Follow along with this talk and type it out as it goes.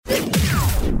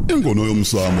Ingono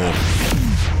Yomsamo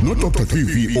no Dr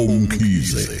VVO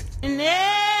Mkhize.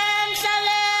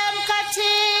 Nenhlale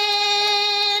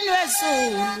emkhathini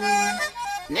wezulu.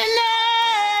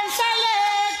 Nenhlale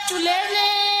ejuleni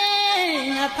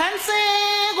ngaphansi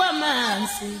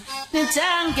kwamanzi.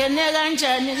 Nithangene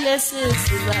kanjani lesi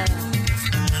sibani?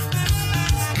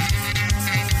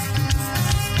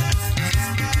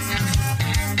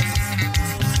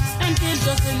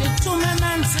 Silithume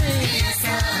manzi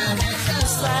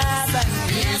usaba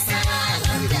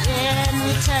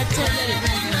ngithathele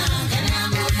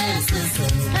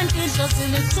antidlo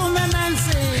silithume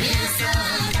manzi.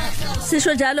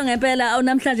 Sisho njalo ngempela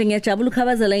awunamhlanje ngiyajabula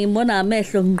ukhabazela ngibona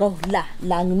amehlo ngqo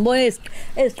la ngimoya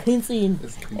esiqhinsini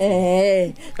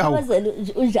khabazela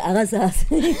unje akazazi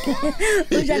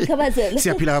unje khabazela.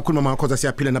 Siyaphila kakhulu mama Khoza,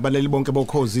 siyaphila nabaleli bonke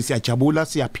bokhozi, siyajabula,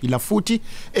 siyaphila futhi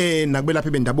nakubelaphi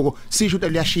bendabuko sisho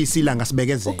ukuthi liyashisa ilanga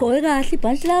sibekezela. Ugqoke kahle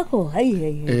ibhanti lakho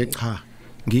hayi cha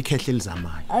ngikhehle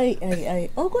elizamayo. Ayi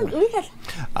uyikahle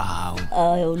awu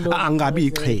angabi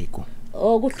iqhego.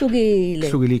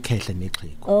 Kuhlukile ikhehle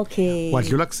nexhego. Okay.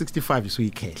 Wadlula ku 65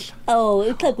 usuyikhehla.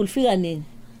 Ixhego lifika nini?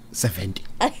 70.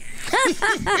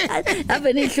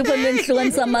 Ave nihlupho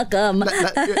lenihlukanisa amagama.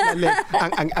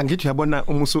 Angithi uyabona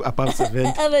umusu above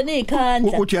 70. Ave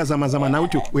nikhandla. Uthi uyazama nawe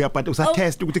uthi uyaphatha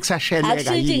usatest ukuthi kusasheleka yini.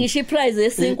 Ashithi ngisho iprice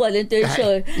yesinkwa lento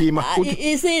eshoyo.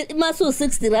 Masu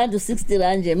 60 rand u60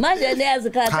 rand nje. Manje niyazi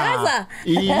khathaza.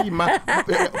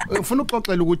 Ufuna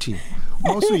uxoxela ukuthi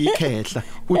mawusuyikhehla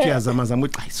uthi uyazama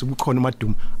uqayisa ubukhona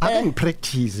umadumo ake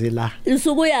ngipractice la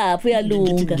usuku yaphi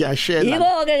uyalunga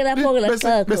yiko ke lapho ke la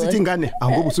bese ithi ingane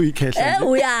ngoba usuyikhehla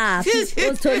uyafi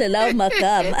usithole la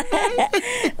umagama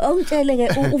ongitshele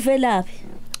ke uvelaphi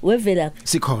wevelaphi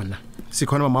sikhona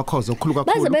mama Khoza okhulu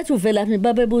kakhulu baze bethu uvelaphi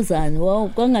babebuzani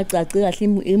kwangacaci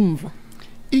kahle imva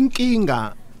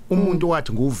inkinga umuntu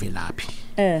wathi nguvelaphi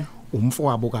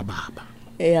umfowabo kababa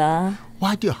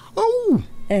wathi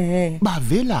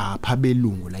bavela pha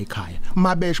belungu la ekhaya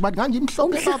mabesho bathi nganje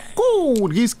imhlophe kakhulu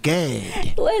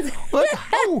ngisigede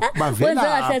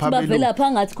bavela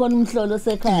pha ngathi khona umhlolo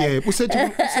sekhaya yebo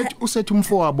usethi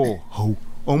umfowabo hawu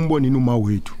ombonini uma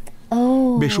wethu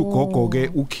besho ugogo ke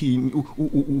ukhini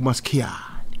umaskhiya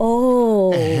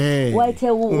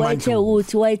wayithe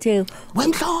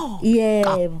wemhlo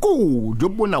yebo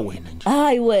yobona wena nje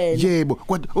hayi wena yebo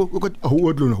kodwa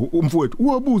awudlona umfowethu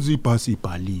uwabuza ibhasi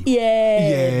ibhaliwe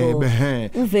yebo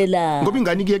uvela ngoba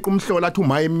ingane iyeqa umhlola athi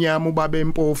umaye emnyama ubaba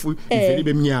empofu iveli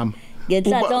bemnyama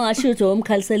ngenhlanhla ongashutho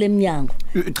womkhalisela eminyango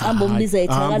hamba umbiza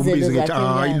ithakazelo zakhe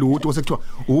hayi lutho osekuthiwa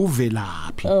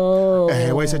uvelaphi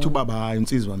wayesethi ubaba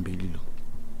insizwa mbili lo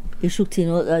isho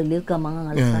ukuthina legama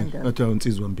ngangalisanda athi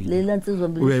insizwa mbili lela insizwa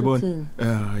mbili uyayibona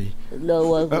hayi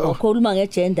lo wakhuluma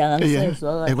ngegender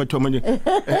angisezwa kwathiwa manje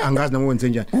angazi nami wenze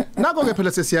njani nako ke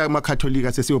phela sesiya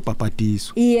emakatholika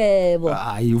sesiyobhabhadiswa yebo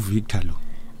hayi uVictor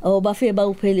lo bafike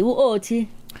bawupheli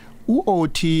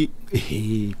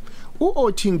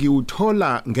uOthi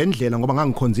ngiwuthola ngendlela ngoba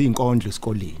ngangikhonza izinkondlo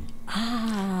esikoleni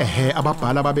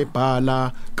ababhala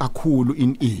babebhala kakhulu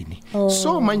ini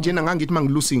so manje ngangithi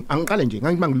mangilusi angiqale nje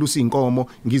ngangithi mangilusi inkomo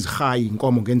ngizihayi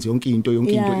inkomo ngenze yonke into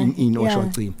ini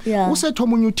oshocina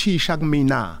usethoma umunye uthisha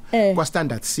kumina kwa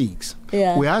standard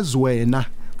 6 uyazi wena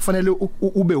kufanele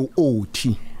ube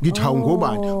uOthi ngithi hawu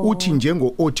ngobani uthi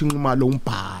njengo-Othi Nxumalo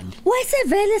umbhali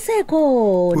wayesevele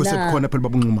sekhona usekhona phela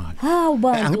babunxumalo hawu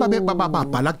baba angibabe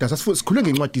babhala kudasa sikhule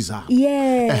ngencwadi zabo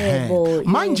yebo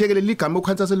manje ke leli gama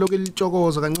ukhansase lokho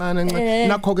elitshokoza kancane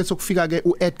nakho ke sokufika ke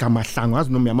uEdgar Mahlangu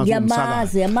ngazi noma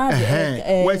uyamazi yamazi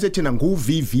wayesethina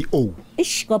nguVVO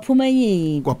kwaphuma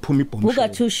yini kwaphuma ibhombo buka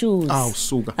two shoes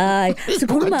suka hayi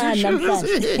sikhuluma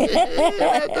namhlanje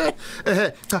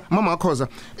cha mama Khoza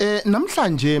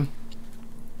namhlanje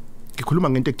ngikhuluma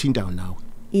ngento ekuthintayo nawe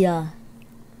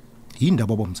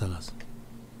yindaba bomsakazi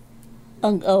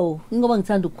ngoba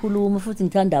ngithanda ukukhuluma futhi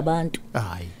ngithanda abantu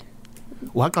hayi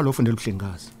waqala ufundela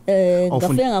ubuhlengikazi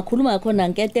ngafike ngakhuluma khona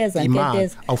nketeza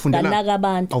nganaka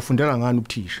abantu awufundela ngani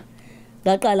ubuthisha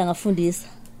ngaqala ngafundisa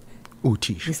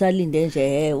uthisha ngisalinde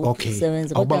nje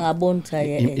ukusebenza kodwa ngabona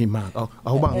ukuthi imaka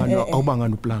awuba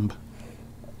ngani uplumber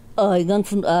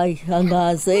ngangifunda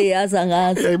angazi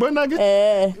yayibona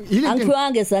ke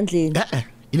angiphiwanga esandleni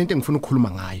ilento engifuna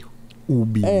ukukhuluma ngayo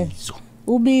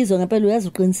ubizo ngempela uyazi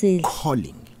uqinisile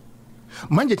calling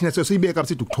manje thina sesiyibeka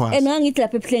sithi ukuthwasa ngangithi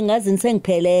lapha ebuhlengazini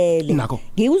sengiphelele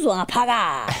ngiuzwa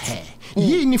ngaphakathi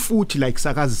yini futhi like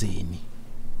sakazeni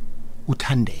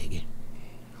uthandeke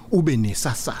ube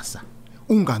nesasasa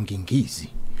ungangingizi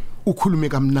ukhulume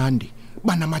kamnandi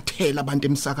banamathela abantu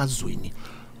emsakazweni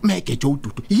megeje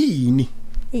ududu yini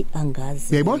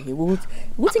Angazi Uyayibona?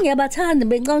 ukuthi ngiyabathanda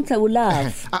bengicabanga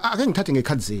ulove. Ake ngithathe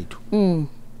ngekhathi zethu.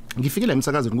 Ngifikile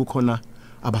emsakazweni kukhona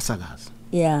abasakazi.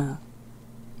 Yeah.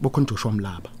 Bokhona Joshua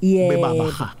Mlaba.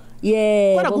 Bebabaha.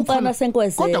 Yeah, umfana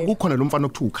senkwezela. Kodwa kukhona lo mfana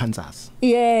okuthiwa uKansas.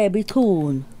 Yeah,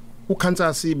 bichunu.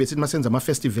 uKansas besithi masenza ama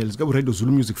festivals ke Radio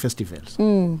Zulu Music Festivals.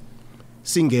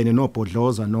 Singene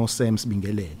noBhodloza no Sam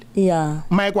Sibingelele. Yeah.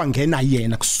 Maye kwangena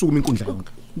yena kusukuma inkundla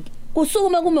yonke.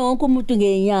 Kusukuma kume wonke umuntu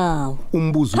ngenyawo.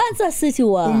 Umbuzo. Kansas City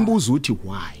wa. Umbuzo uthi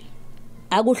why?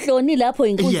 Akuhloni lapho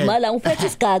inkuzimala ufethe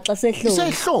isigaxa sehloni.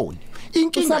 Sehloni.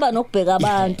 Inkinga usaba nokubheka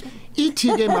abantu.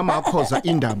 Ithi ke mama akhoza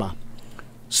indaba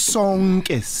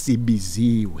sonke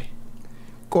sibiziwe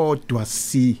kodwa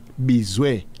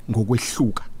sibizwe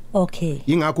ngokwehluka. Okay.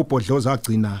 Ingakho uBhodloza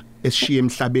agcina esishiye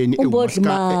emhlabeni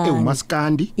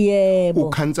ewumaskandi. Yebo.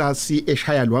 uKansas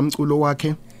eshaya lwamculo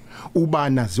wakhe.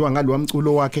 Ubana ziwa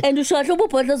ngalwamculo wakhe. And ushohla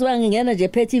uBhodloza wangena nje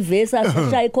phethe ivesi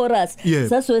ashaya ichorus.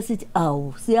 Sasiwe sithi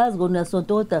awu siyazi kona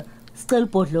sontoda sicela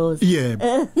uBhodloza.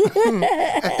 Yebo.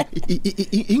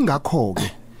 Ingakho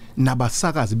ke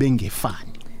nabasakazi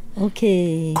bengefani.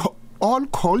 Okay. All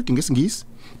called ngesingisi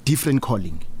different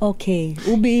calling. Okay,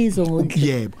 ubizo ngonhle.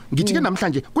 Yebo. Ngithi ke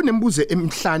namhlanje kunembuzo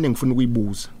emhlane ngifuna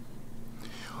ukuyibuza.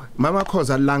 Mama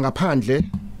Khoza la ngaphandle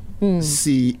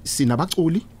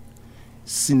sinabaculi,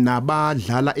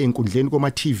 sinabadlala enkundleni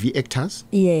koma TV actors.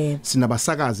 Yeah.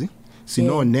 Sinabasakazi,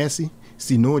 sinonesi,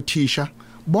 sinothisha.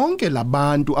 Bonke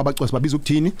labantu abacwasa babiza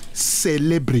ukuthini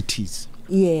celebrities.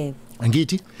 Yeah.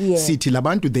 Angithi sithi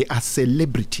labantu they are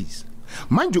celebrities.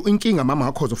 Manje inkinga mama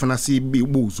akhoza ufana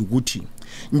sibuza ukuthi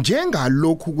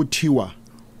njengalokhu kuthiwa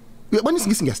uyabona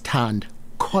isingisi ngiyasithanda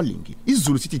calling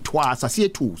isiZulu sithi thwasa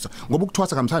siyethusa ngoba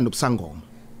ukuthwasa kamsana nobusangoma.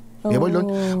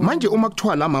 Yabona manje uma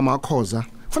kuthiwa la mama akhoza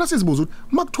ufana sizibuza ukuthi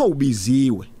makuthiwa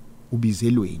ubiziwe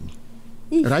ubizelweni.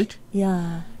 Right?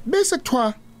 Yeah. Bese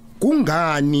kuthiwa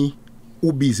kungani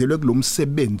ubizelwe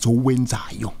kulomsebenzi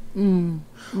owenzayo.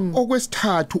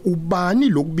 Okwesithathu ubani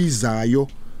lokubizayo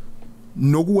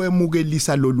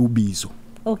nokuwemukelisa lolubizo.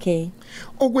 Okay.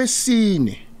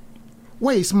 Okwesine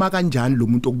wayisima kanjani lo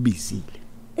muntu okubizile?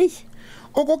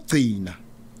 Okugcina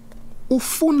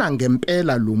ufuna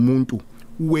ngempela lo muntu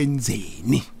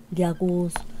wenzeni?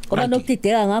 Ngiyakuzwa. Ngoba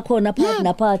nokudideka ngakhona phakathi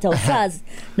naphatha usazi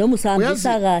noma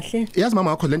usahambisa kahle. Yazi mama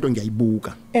wakho lento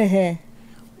ngiyayibuka.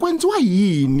 Kwenziwa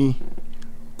yini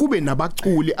kube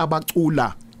nabaculi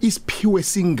abacula isiphiwe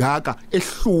singaka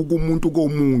ehluka umuntu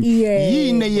komuntu?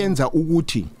 Yini yenza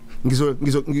ukuthi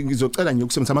ngizocela nje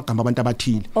ukusebenzisa amagama abantu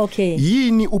abathile. Okay.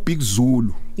 Yini uBig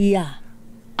Zulu? Yeah.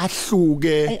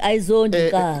 Ahluke ayizondi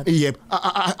kabi. Yebo,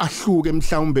 ahluke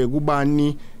mhlawumbe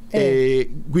kubani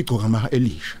kwigcoka ama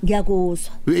Elisha.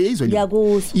 Ngiyakuzwa.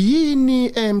 Ngiyakuzwa.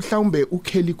 Yini mhlawumbe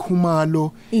uKelly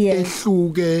Khumalo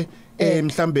ehluke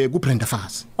mhlawumbe kuBrenda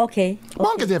Fassie. Okay.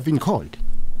 Bonke they have been called.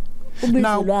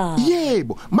 Now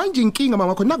yebo manje inkinga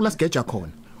mama khona kulasigeja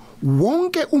khona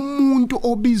wonke umuntu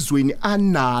obizweni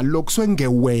analo kuswenge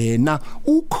wena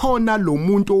ukhona lo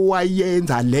muntu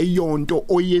owayenza leyo nto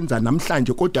oyenza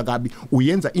namhlanje kodwa kabi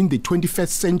uyenza in the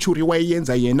 21st century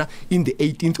wayenza yena in the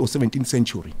 18th or 17th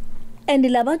century. And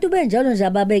labantu benjalo nje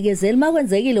ababekezeli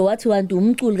makwenzekile wathi wantu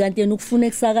umculi kanti yena ukufuna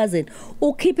ekusakazeni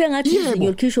ukhiphe ngathi izinyo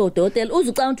likhisho udokotela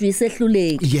uzucanga ukuthi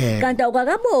uyisehluleki kanti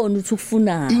awukakaboni ukuthi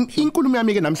ukufunani. Inkulumo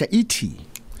yami ke namhla ithi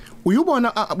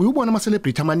uyubona ama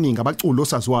celebrity amaningi abaculi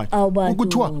osaziwayo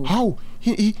ukuthiwa how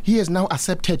he has now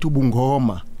accepted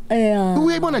ubungoma.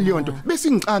 Uyayibona leyo nto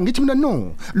bese ngicanga ngithi mina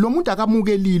no lo muntu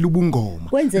akamukelile ubungoma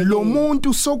lo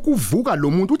muntu sokuvuka lo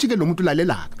muntu uthi ke lo muntu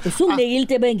lalelaka usungibekile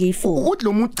into ebengiyifuna uthi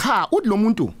lo muntu cha uthi lo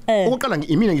muntu oqala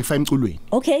ngimina ngifaka emculweni.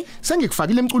 Okay,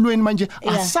 sengikufakile emculweni manje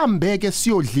asambeke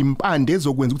siyodla impande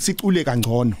ezokwenza ukuthi sicule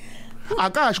kangcono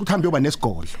akasho ukuthi hambe yoba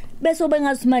nesigodlo bese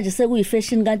obengathi manje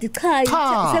sekuyifashion kanti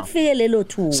cha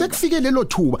sekufike lelo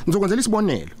thuba ngizokwenzela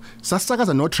isibonelo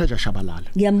sasisakaza no Treasure Shabalala.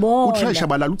 Ngiyambona uTreasure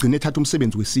Shabalala ugcine ethatha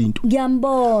umsebenzi wesintu.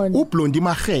 Ngiyambona uBlondie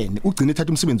Mahene ugcine ethatha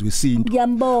umsebenzi wesintu.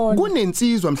 Ngiyambona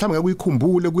kunensizwa mhlawumbe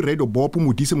ngakuyikhumbule kuRadio Bob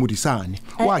umudisane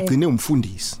wagcine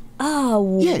umfundisi.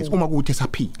 Yes uma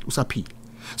kuthi usaphila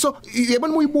so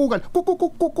yebona uyibuka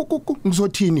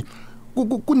ngizothini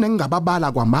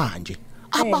kunengababala kwamanje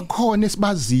abakhona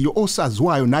esibaziyo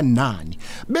osaziwayo nani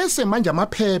bese manje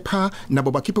amaphepha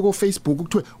nabo bakhiphe ko Facebook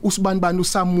kuthiwe usibanibani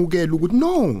usamukela ukuthi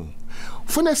no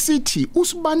ufuna sithi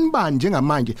usibanibani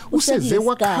njengamanje useze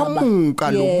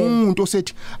waqhamuka lo muntu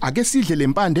osethi ake sidle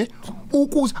lempande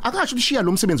ukuze akasho ushiya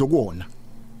lo msebenzi okuwona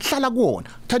hlala kuwona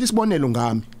thatha isibonelo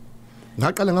ngami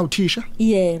ngaqala ngawuthisha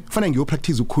kufanele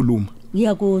ngiyopractice ukukhuluma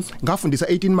ngiyakuzwa ngafundisa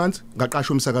 18 months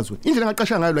ngaqasha umsakazweni indlela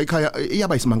ngaqasha ngayo la ekhaya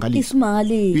iyaba isimangalisi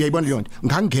isimali uyayibona leyo nto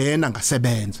ngangena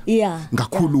ngasebenza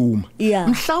ngakhuluma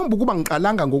mhlawumbe kuba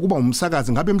ngiqalanga ngokuba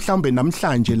umsakazi ngabe mhlawumbe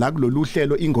namhlanje la kulolu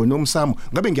hlelo Ingono Yomsamo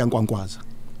ngabe ngiyankwankwaza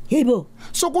yebo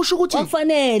so kusho ukuthi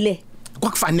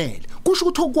kwakufanele kusho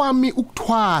ukuthi okwami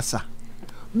ukuthwasa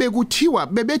bekuthiwa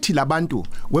bebethi labantu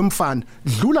wemfana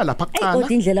dlula lapha kuqala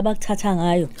kodwa indlela abakuthatha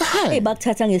ngayo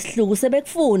bakuthatha ngesihluku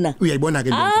sebekufuna uyayibona ke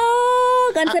lo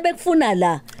kanti sebekufuna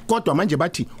la kodwa manje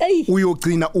bathi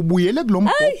uyogcina ubuyele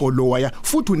kulombhobho lo waya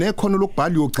futhi unekhono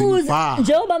lokubhala uyogcina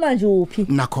njengoba manje uphi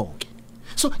nakho ke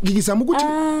so ngikizama ukuthi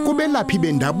kube laphi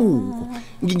bendabuko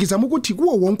ngikizama ukuthi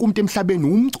kuwo wonke umuntu emhlabeni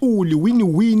umculi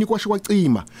wini kwasho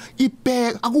kwacima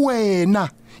ibheka akuwena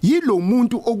yilo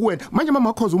muntu okuwena manje mama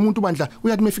Mkhize umuntu bandla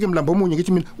uyathi mefike emlambo omunye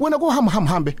ngithi mina wena ko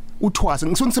hambe uthwasa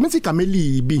ngisebenzisa igama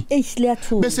elibi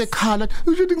liyathusa bese khala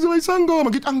ushuthi ngizobayisangoma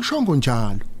ngithi angishongo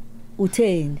njalo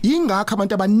utheni ingakho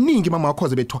abantu abaningi mama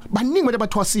Mkhize bethwa baningi abantu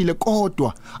abathwasile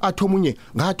kodwa athi omunye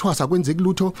ngathwasa kwenze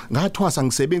kulutho ngathwasa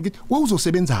ngisebenza ngithi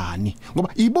wawuzosebenzani ngoba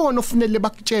ibona ofunele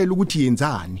bakutshela ukuthi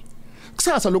yenzani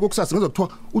kusasa lokho kusasa ngizokuthiwa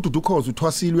uDudukhoze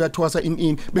uthwasile uyathwasa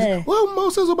in bese uma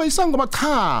usezoba isangoma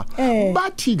cha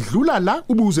bathi dlula la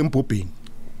ubuze embhobheni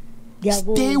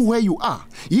stay where you are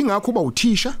ingakho uba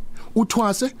uthisha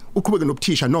uthwase uqhubeke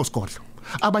nobuthisha nosigodlo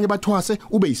abanye bathwase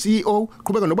ube yiCEO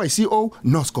qhubeka noba yiCEO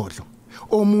nosigodlo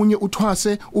omunye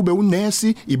uthwase ube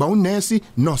unesi iba unesi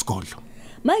nosigodlo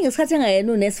manje isikhathi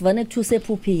engayena unesi vane kuthuse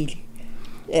ephuphile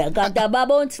kanti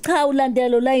ababonthi cha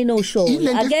ulandelo la ino show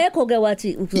akekho ke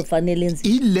wathi uzofanele enze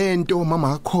ilento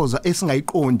mama Mkhize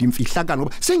esingayiqondi imfihlakano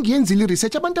ngoba sengiyenzile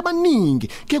research abantu abaningi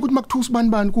ke ukuthi makuthusa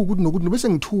bani ukuthi nokuthi bese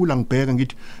ngithula ngibheka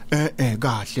ngithi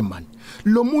kahle man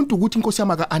lo muntu ukuthi inkosi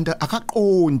yama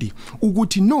akaqondi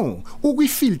ukuthi no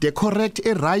ukwifield correct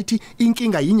right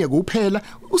inkinga yinye kuphela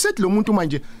usethi lo muntu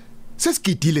manje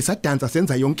sesigidile sadansa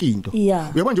senza yonke into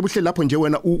uyabona nje ubuhle lapho nje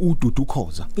wena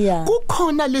uDudukhoze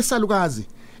kukhona lesalukazi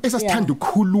esasithanda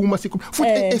ukukhuluma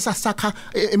futhi esasakha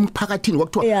emphakathini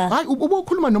kwakuthiwa hayi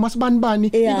ubokhuluma noma sibani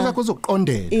into zakho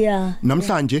zokuqondela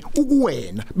namhlanje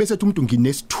ukuwena bese umuntu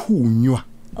nginesithunywa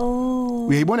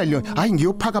uyayibona leyo hayi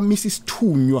ngiyophakamisa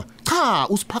isithunywa cha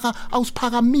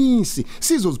awusiphakamisi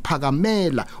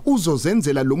sizoziphakamela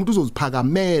uzozenzela lo muntu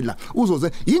uzoziphakamela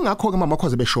ingakho ke mama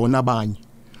Mkhize beshona abanye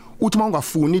uthi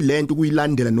mawungafuni lento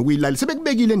kuyilandela nokuyilala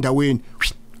sebekubekile endaweni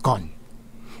gone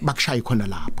bakushaya khona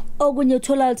lapho okunye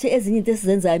uthola ukuthi ezinye into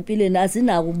esizenza empilweni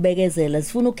azinako ukubekezela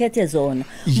zifuna ukhethe zona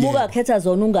buka khetha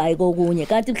zona ungayi kokunye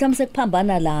kanti mhlawumbe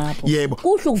sekuphambana lapho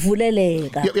kuhle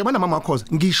ukuvuleleka yabona mama Mkhize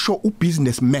ngisho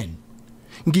ubusinessman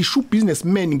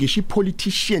ngisho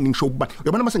ipolitician ngisho ubani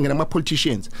yabona mase ngena ama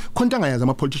politicians khonto angayazi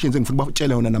ama politicians engifuna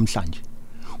batshela yona namhlanje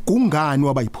kungani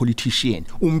waba yipolitician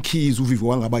Mkhize uVVO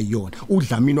wangaba yiyona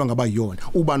uDlamini wangaba yiyona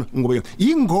ubani ngoba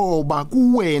ingoba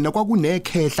kuwena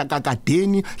kwakunekhehla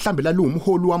kakadeni mhlambe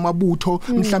lalumholi wamabutho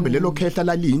mhlambe lelo khehla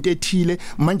lalinto ethile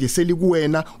manje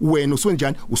selikuwena wena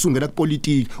usenjani usungena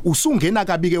kupolitiki usungena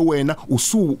kabi ke wena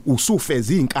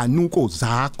usufeza inkanuko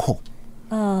zakho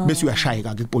bese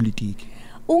uyashayeka ke kupolitiki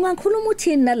ungakhuluma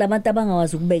uthini nalabantu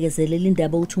abangawazi ukubekezelela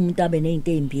indaba ukuthi umuntu abe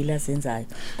nezinto ezimbili azenzayo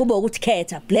kuba ukuthi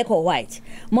khetha black or white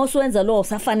mawusenza lo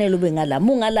safanele ube ngala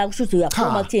ungala kusho ukuthi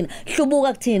uyaphuma kuthina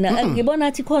hlubuka kuthina ngibona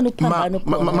athi khona ukuphambana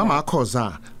mama Mkhize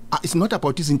it's not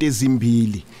about izinto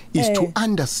ezimbili is to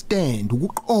understand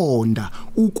ukuqonda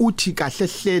ukuthi kahle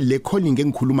hle calling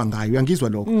engikhuluma ngayo uyangizwa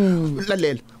lokho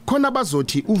lalela khona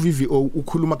abazothi uVVO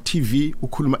ukhuluma ku TV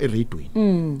ukhuluma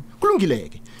eradioini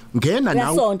kulungileke ngena nawe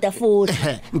yasonta futhi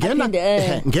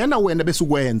ngena wena bese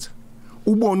ukwenza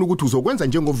ubone ukuthi uzokwenza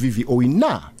njengo VVO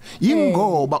na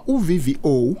ingoba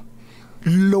uVVO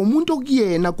lo muntu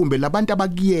okuyena kumbe labantu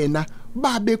abakuyena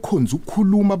babekhonza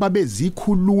ukukhuluma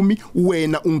babezikhulumi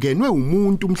wena ungenwe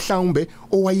umuntu mhlawumbe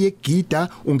owayegida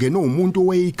ungenwe umuntu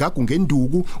owayeyigaga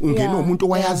ngenduku ungenwe umuntu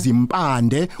owayazi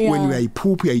impande wena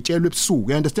uyayiphupha uyayitshelwa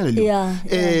ebusuku you understand lo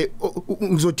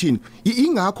ngizothini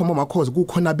ingakho mama Mkhize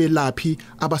kukhona belaphi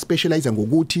abaspecialize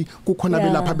ngokuthi kukhona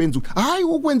belapha benza hayi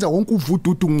ukwenza wonke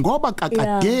uvududu ngoba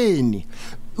kakadeni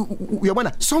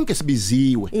uyabona sonke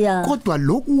sibiziwe kodwa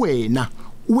lokhu wena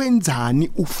wenzani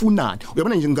ufunani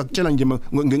uyabona nje ngakutshela nje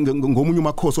ngomunye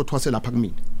uMkhize othwase lapha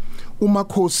kumina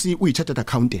uMkhize uyi-chartered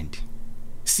accountant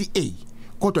CA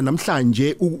kodwa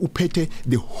namhlanje uphethe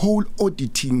the whole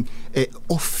auditing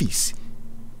office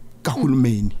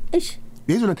kahulumeni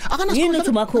yezona yini uthi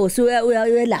uMkhize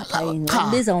uyelapha yini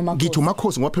ngibiza uMkhize ngithi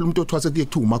uMkhize ngoba phela umuntu othwase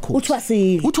kuyekuthiwa uMkhize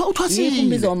uthwasile uthwasile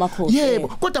ngibiza uMkhize yebo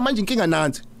kodwa manje inkinga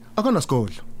nansi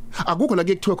akanasikole akukho la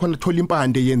kuthiwa khona thola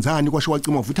impande yenzani kwasho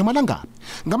wacima uvutha amalangaphi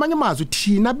ngamanye amazwi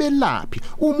thina belaphi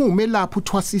uma umelaphi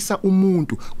uthwasisa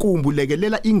umuntu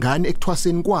kumbulekelela ingane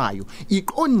ekuthwaseni kwayo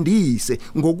iqondise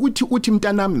ngokuthi uthi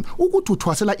mntanami ukuthi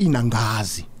uthwasela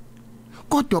inangazi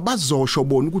kodwa bazosho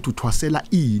bona ukuthi uthwasela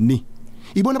ini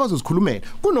ibona bazozikhulumela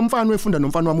kunomfana wefunda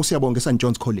nomfana wami usiyabonga eSt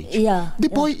John's College the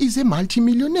boy is a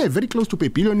multi-millionaire very close to be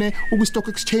billionaire stock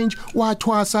exchange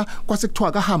wathwasa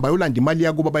kwasekuthiwa kahamba yolanda imali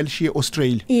yakuba balishiye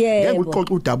Australia ngeke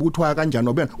uxoxe udaba uthwa kanjani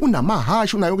obena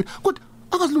unamahashi unayo kodwa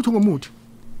akazilutho ngomuthi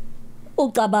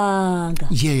ucabanga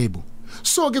yebo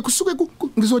so ke kusuke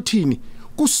ngizothini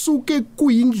kusuke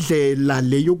kuyindlela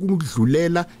leyo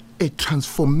kudlulela a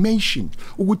transformation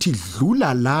ukuthi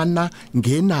dlula lana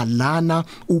ngena lana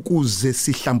ukuze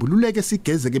sihlambululeke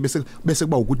sigezeke bese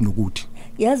kuba ukuthi nokuthi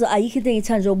yazo ayikho into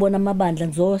engithanda ukubona amabandla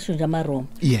ngizosho nje amaRoma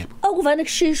yebo okuvana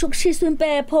kushiswa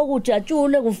impepho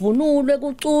kujatshulwe kuvunulwe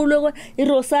kuculwe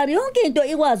irosari yonke into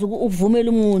ikwazi ukuvumela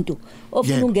umuntu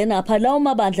ofuna ungena apha lawo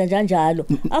mabandla njalo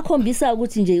akhombisa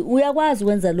ukuthi nje uyakwazi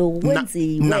ukwenza lokho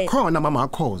kwenziwe nakhona mama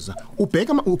akhoza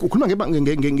ubheka ukhuluma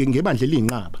ngebandla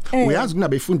elinqaba uyazi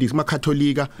kunabe ifundisi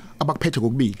amakatholika abakuphethe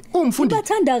kokubili umfundi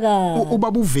bathanda ka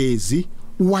ubaba uvezi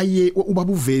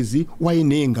waye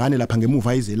nengane lapha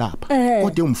ngemuva ize lapha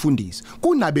kodwa umfundisi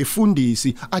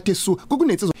kunabefundisi athe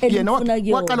kunetsezo yena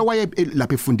waqala waye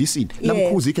lapha efundisini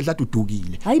lamkhuzi ikhe hlathi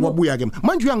udukile wabuya ke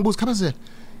manje uyangibuza khabazela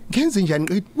ngenze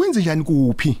njani wenze njani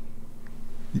kuphi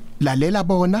lalela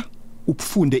bona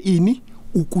ukufunde ini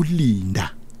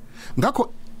ukulinda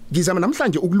ngakho ngizama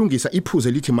namhlanje ukulungisa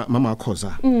iphuze lithi mama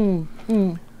akhoza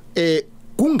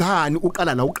kungani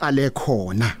uqala la uqale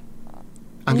khona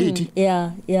angithi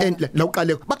la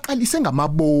uqale baqalise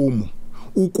ngamabomu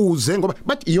ukuze ngoba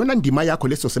bathi iyona ndima yakho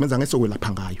leso sebenza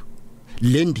ngesokwelapha ngayo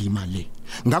le ndima le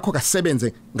ngakho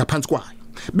kasebenze ngaphansi kwayo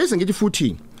bese ngithi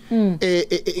futhi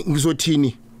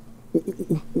ngizothini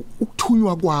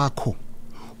ukuthunywa kwakho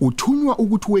uthunywa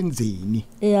ukuthi wenzeni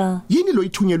yini lo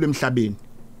ithunyelwe emhlabeni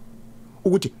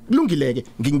ukuthi kulungileke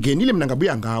ngingenile mina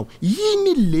ngabuya ngawe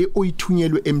yini le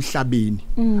oyithunyelwe emhlabeni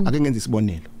ake ngenze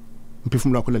isibonelo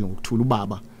umphefumulo wakho la ngokuthula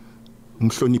ubaba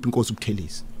ngihlonipha inkosi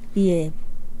ubuthelezi yebo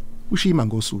ushima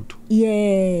ngosuthu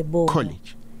yebo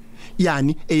college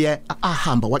yani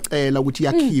ahamba wacela ukuthi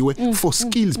yakhiwe for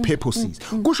skills purposes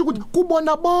kusho ukuthi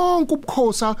kubona bonke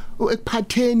ubukhosa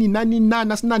ekuphatheni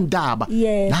nani sinandaba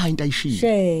la into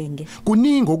ayishilo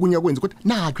kuningi okunye kwenza ukuthi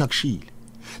nakho akushile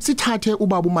sithathe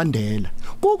ubaba uMandela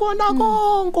kukona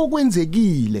konke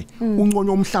okwenzekile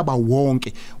unconyo umhlaba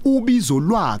wonke ubizo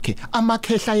lwakhe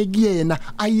amakhehla ekuyena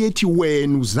ayethi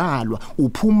wena uzalwa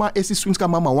uphuma esiswini sika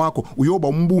mama wakho uyoba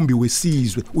umbumbi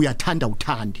wesizwe uyathanda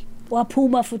uthandi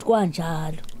waphuma futhi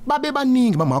kanjalo babe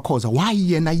baningi mama akhoza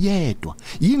wayena yedwa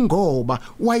yingoba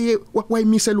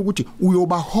wayemisela ukuthi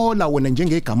uyobahola wena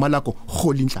njengegama lakho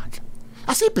hola inhlanhla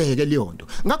asibheke leyonto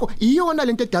ngakho iyona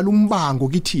lento edala umbango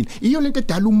kithina iyona lento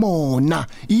edala umona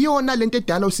iyona lento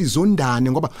edala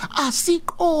usizondane ngoba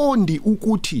asiqondi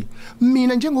ukuthi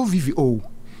mina njengo VVO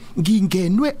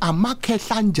ngingenwe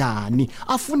amakhehla njani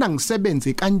afuna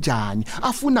ngisebenze kanjani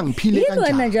afuna ngiphile kanjani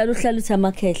yini wena njalo uhlala uthi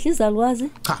amakhehla izalukwazi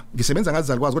cha ngisebenza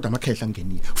ngazalukwazi kodwa amakhehla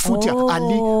ngenile futhi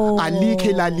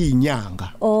alikhe lalinyanga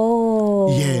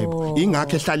yebo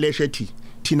ingakho ehlaleshe ethi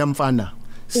thina mfana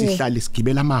sihlale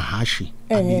sigibela amahashi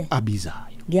abizayo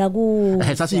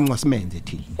ngiyakuzwa sasiyincwa simenze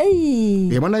thina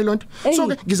yabona ilonto so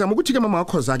ke ngizama ukuthi ke mama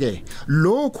wakho zake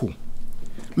lokhu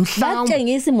mhlawumbe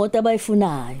batshengisa imoto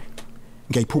abayifunayo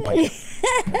ngiyayiphupha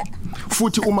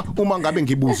futhi uma ngabe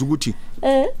ngibuza ukuthi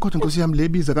kodwa Nkosi yami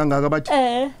lebiza kangaka bathi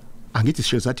angithi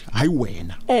sisho sathi hayi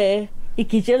wena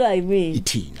igijelwa yimi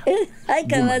ithina hayi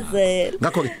kamazela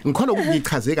ngakho ke ngikhona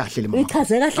ukuyichaze kahle le mama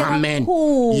uyichaze kahle amen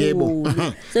yebo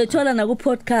soyithola na ku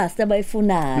podcast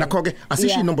abayifunayo nakho ke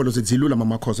asisho inombolo zedlula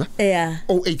mama khoza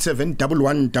 087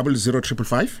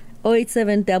 110055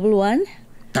 087 11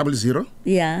 00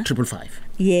 yebo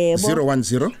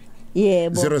 010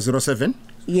 yebo 007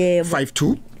 yebo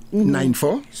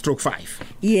 5294/5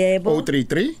 yebo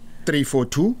 033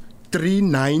 342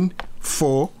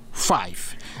 3945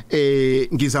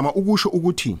 ngizama ukusho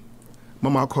ukuthi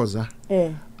mama akhoza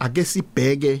ake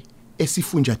sibheke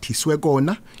esifunjathiswe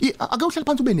kona ake uhlala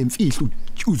phansi ube nemfihlo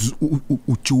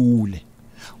ujule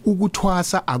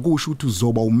ukuthwasa akusho ukuthi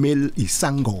uzoba umel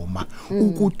isangoma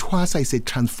ukuthwasa is a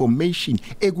transformation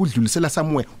ekudlulisela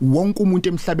somewhere wonke umuntu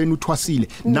emhlabeni uthwasile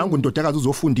nangu ndodakazi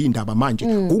uzofunda indaba manje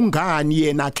kungani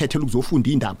yena akhethela ukuzofunda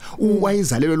indaba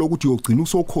uwayizalelo lokuthi uyogcina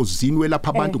usokhozini welapha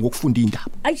abantu ngokufunda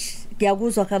indaba ayish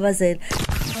ngiyakuzwa khabazela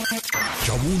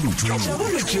Jabulu Jule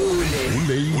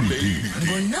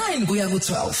ngo9 kuya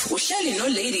ku12 uhleli no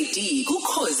Lady D ku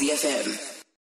Khosi FM